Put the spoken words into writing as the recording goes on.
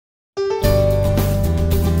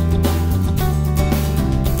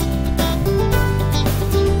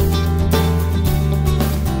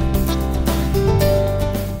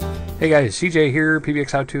Hey guys, CJ here, PBX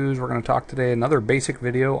How To's. We're going to talk today another basic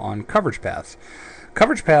video on coverage paths.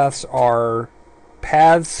 Coverage paths are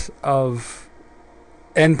paths of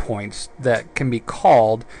endpoints that can be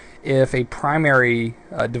called if a primary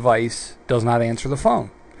device does not answer the phone.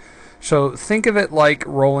 So think of it like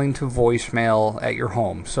rolling to voicemail at your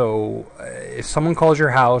home. So if someone calls your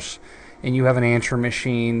house and you have an answer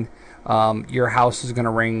machine, your house is going to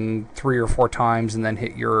ring 3 or 4 times and then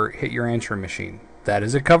hit your answering machine. That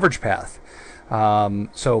is a coverage path.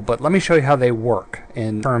 But let me show you how they work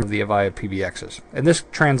in terms of the Avaya PBXs. And this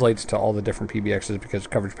translates to all the different PBXs because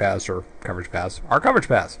coverage paths are coverage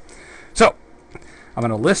paths. So I'm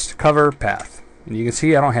going to list cover path. And you can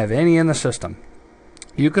see I don't have any in the system.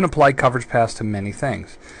 You can apply coverage paths to many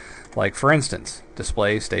things. Like for instance,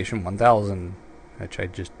 display station 1000, which I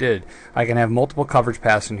just did. I can have multiple coverage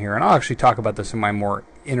paths in here, and I'll actually talk about this in my more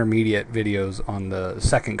intermediate videos on the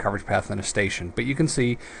second coverage path in a station. But you can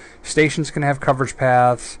see stations can have coverage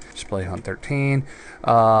paths, display hunt 13,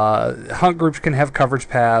 hunt groups can have coverage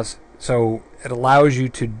paths, so it allows you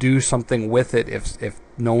to do something with it if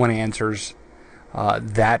no one answers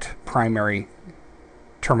that primary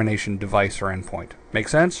termination device or endpoint. Make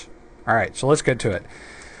sense? Alright, so let's get to it.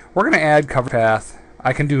 We're going to add coverage path.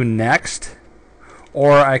 I can do next,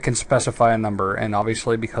 or I can specify a number, and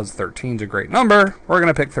obviously because 13 is a great number, we're going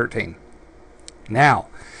to pick 13. Now,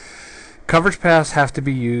 coverage paths have to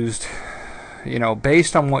be used,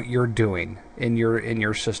 based on what you're doing in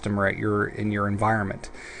your system or in your environment,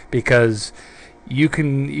 because you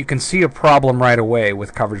can see a problem right away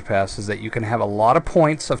with coverage paths is that you can have a lot of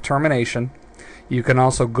points of termination. You can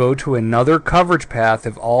also go to another coverage path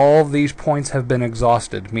if all of these points have been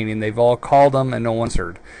exhausted, meaning they've all called them and no one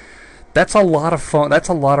answered. That's a lot of phone. That's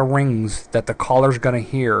a lot of rings that the caller's going to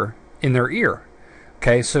hear in their ear.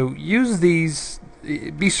 Okay, so use these.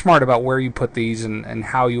 Be smart about where you put these and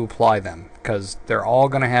how you apply them, because they're all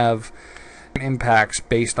going to have impacts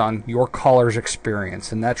based on your caller's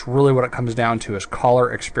experience, and that's really what it comes down to, is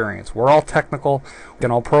caller experience. We're all technical. We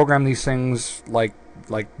can all program these things like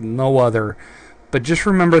no other, but just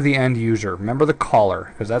remember the end user. Remember the caller,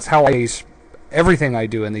 because that's how I base everything I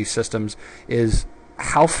do in these systems is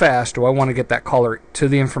how fast do I want to get that caller to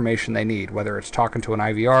the information they need, whether it's talking to an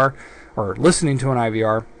IVR or listening to an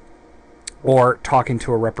IVR or talking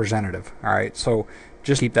to a representative. Alright, so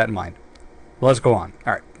just keep that in mind. Let's go on.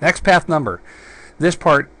 Alright, next path number. This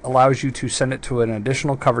part allows you to send it to an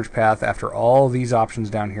additional coverage path after all these options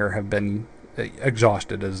down here have been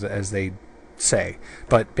exhausted, as they say.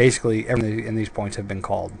 But basically everything in these points have been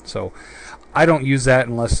called. So I don't use that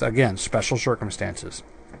unless, again, special circumstances.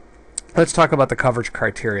 Let's talk about the coverage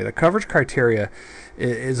criteria. The coverage criteria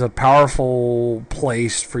is a powerful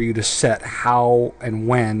place for you to set how and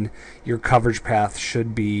when your coverage path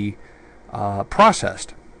should be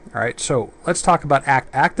processed. All right, so let's talk about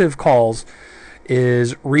active calls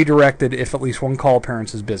is redirected if at least one call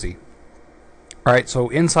appearance is busy. All right, so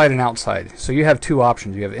inside and outside. So you have two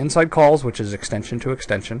options. You have inside calls, which is extension to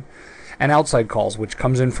extension, and outside calls, which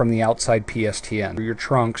comes in from the outside PSTN, your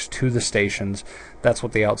trunks to the stations. That's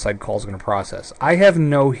what the outside call is going to process. I have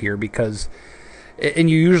no here because, and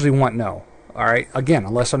you usually want no. All right, again,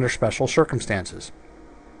 unless under special circumstances.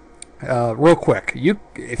 Real quick,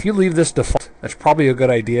 if you leave this default, that's probably a good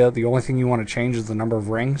idea. The only thing you want to change is the number of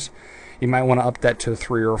rings. You might want to up that to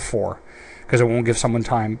 3 or 4, because it won't give someone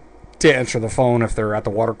time to answer the phone if they're at the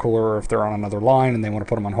water cooler or if they're on another line and they want to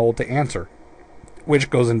put them on hold to answer, which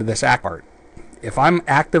goes into this act part. If I'm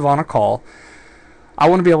active on a call, I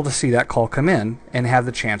want to be able to see that call come in and have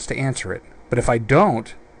the chance to answer it. But if I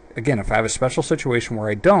don't, again, if I have a special situation where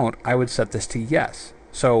I don't, I would set this to yes.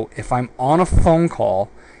 So if I'm on a phone call,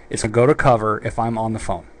 it's going to go to cover if I'm on the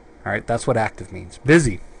phone. All right, that's what active means.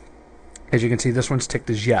 Busy, as you can see, this one's ticked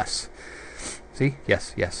as yes. See?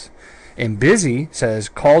 Yes, yes. And busy says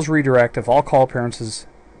calls redirect if all call appearances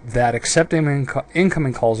that accept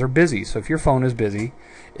incoming calls are busy. So if your phone is busy,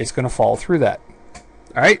 it's going to fall through that.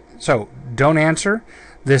 All right, so don't answer.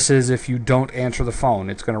 This is if you don't answer the phone.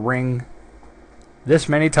 It's going to ring this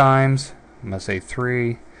many times. I'm going to say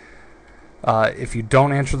 3. If you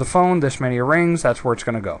don't answer the phone, this many rings, that's where it's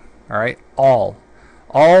going to go. All right, all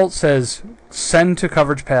says send to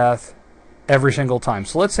coverage path every single time.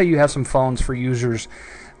 So let's say you have some phones for users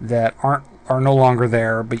that are no longer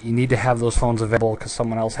there, but you need to have those phones available because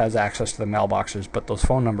someone else has access to the mailboxes, but those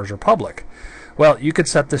phone numbers are public. Well, you could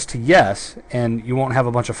set this to yes, and you won't have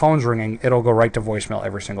a bunch of phones ringing. It'll go right to voicemail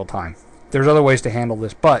every single time. There's other ways to handle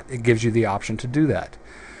this, but it gives you the option to do that.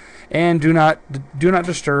 And do not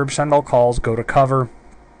disturb, send all calls, go to cover.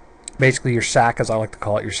 basically your SAC, as I like to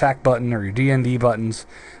call it, your SAC button or your DND buttons.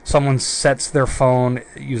 Someone sets their phone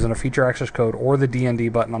using a feature access code or the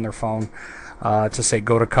DND button on their phone to say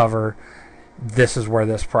go to cover. This is where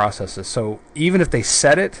this process is. So even if they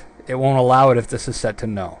set it, it won't allow it if this is set to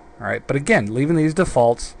no. All right, but again, leaving these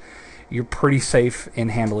defaults, you're pretty safe in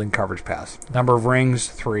handling coverage paths. Number of rings,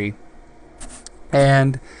 3.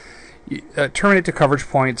 And terminate to coverage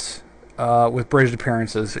points with bridged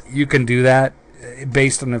appearances. You can do that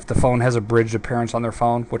based on if the phone has a bridged appearance on their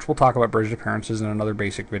phone, which we'll talk about bridged appearances in another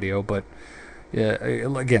basic video, but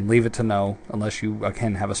again, leave it to no unless you,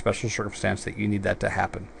 again, have a special circumstance that you need that to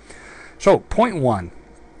happen. So, point 1.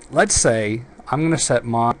 Let's say I'm going to set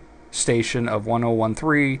my station of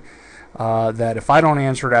 1013 that if I don't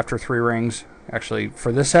answer it after 3 rings, actually,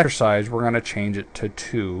 for this exercise, we're going to change it to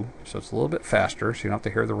 2, so it's a little bit faster, so you don't have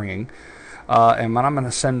to hear the ringing. And then I'm going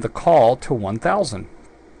to send the call to 1000.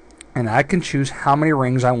 And I can choose how many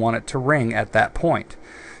rings I want it to ring at that point.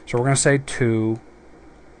 So we're going to say 2.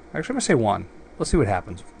 Actually, I'm going to say 1. Let's see what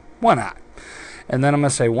happens. Why not? And then I'm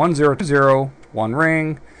going to say 1020, 1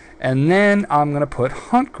 ring. And then I'm going to put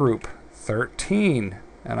hunt group 13.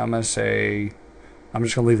 And I'm going to say, I'm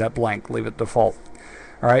just going to leave that blank, leave it default.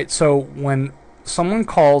 All right, so when someone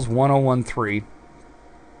calls 1013,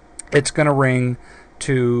 it's going to ring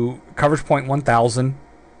to coverage point 1000.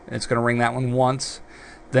 It's going to ring that one once.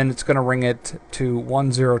 Then it's going to ring it to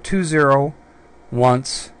 1020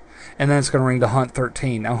 once. And then it's going to ring to Hunt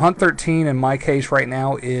 13. Now, Hunt 13 in my case right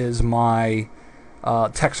now is my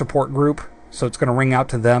tech support group. So it's going to ring out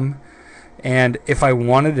to them. And if I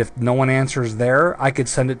wanted, if no one answers there, I could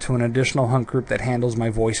send it to an additional Hunt group that handles my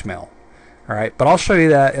voicemail. All right, but I'll show you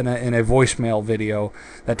that in a voicemail video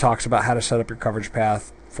that talks about how to set up your coverage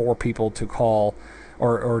path for people to call,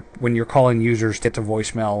 or when you're calling users, get to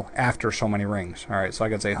voicemail after so many rings. All right, so I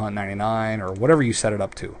could say Hunt 99 or whatever you set it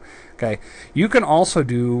up to. Okay, you can also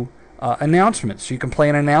do announcements. You can play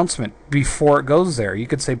an announcement before it goes there. You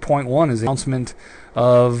could say point 1 is the announcement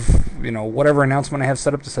of, whatever announcement I have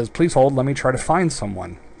set up that says, please hold, let me try to find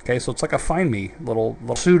someone. Okay, so it's like a find me, little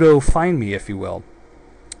pseudo find me, if you will.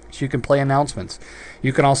 So you can play announcements.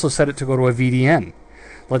 You can also set it to go to a VDN.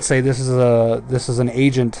 Let's say this is an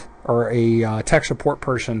agent or a tech support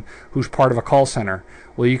person who's part of a call center.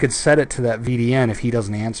 Well, you could set it to that VDN if he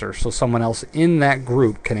doesn't answer, so someone else in that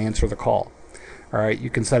group can answer the call. All right, you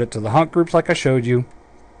can set it to the hunt groups like I showed you.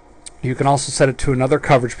 You can also set it to another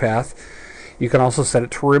coverage path. You can also set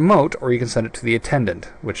it to remote, or you can set it to the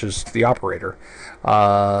attendant, which is the operator.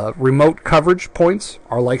 Remote coverage points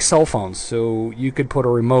are like cell phones, so you could put a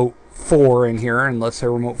remote 4 in here, and let's say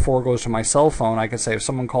remote 4 goes to my cell phone. I could say if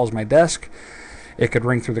someone calls my desk, it could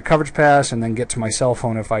ring through the coverage pass and then get to my cell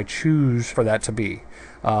phone if I choose for that to be.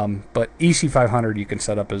 But EC500 you can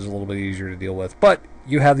set up is a little bit easier to deal with, but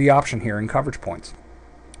you have the option here in coverage points.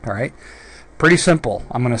 All right, pretty simple.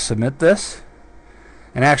 I'm going to submit this,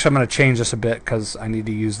 and actually I'm going to change this a bit because I need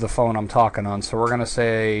to use the phone I'm talking on. So we're going to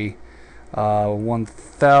say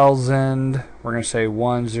 1000, we're going to say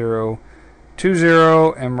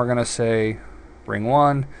 1020, and we're going to say ring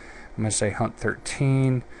 1. I'm going to say Hunt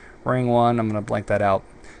 13, ring 1. I'm going to blank that out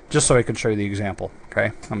just so I can show you the example. Okay,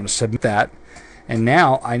 I'm going to submit that, and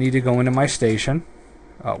now I need to go into my station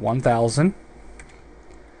 1000,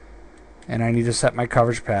 and I need to set my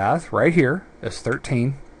coverage path right here as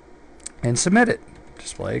 13 and submit it.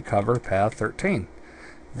 Display cover path 13.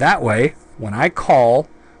 That way, when I call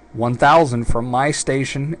 1000 from my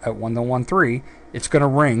station at 1013, it's going to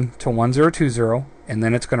ring to 1020, and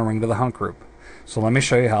then it's going to ring to the hunt group. So let me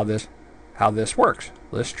show you how this works.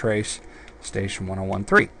 List trace station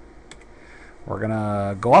 1013. We're going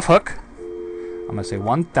to go off hook. I'm going to say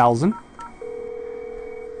 1000.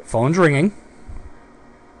 Phone's ringing.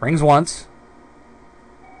 Rings once.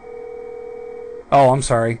 Oh, I'm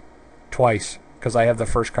sorry. Twice, because I have the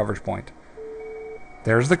first coverage point.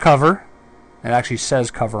 There's the cover. It actually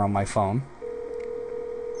says cover on my phone.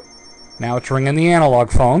 Now it's ringing the analog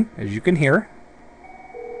phone, as you can hear.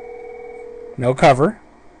 No cover.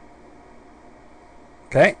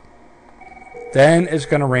 Okay. Then it's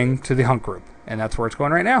going to ring to the hunt group, and that's where it's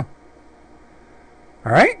going right now.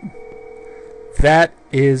 All right? That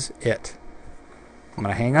is it. I'm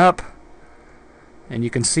going to hang up, and you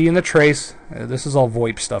can see in the trace, this is all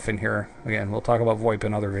VoIP stuff in here. Again, we'll talk about VoIP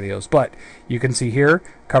in other videos, but you can see here,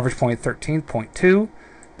 coverage point 13.2.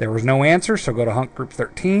 There was no answer, so go to hunt group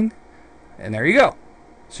 13, and there you go.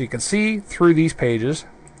 So you can see through these pages,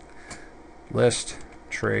 list,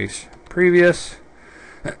 trace, previous.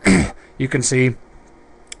 You can see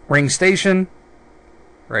ring station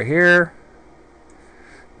right here.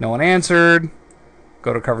 No one answered.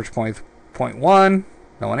 Go to coverage point 1.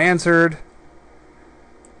 No one answered.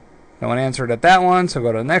 No one answered at that one, so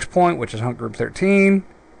go to the next point, which is hunt group 13.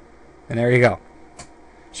 And there you go.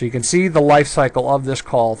 So you can see the life cycle of this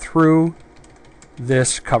call through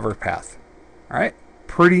this cover path. All right?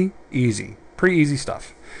 Pretty easy. Pretty easy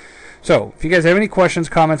stuff. So if you guys have any questions,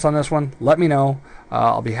 comments on this one, let me know.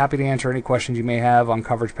 I'll be happy to answer any questions you may have on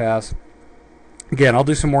coverage paths. Again, I'll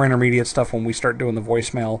do some more intermediate stuff when we start doing the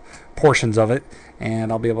voicemail portions of it,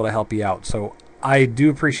 and I'll be able to help you out. So I do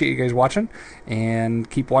appreciate you guys watching, and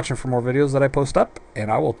keep watching for more videos that I post up,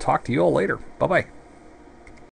 and I will talk to you all later. Bye-bye.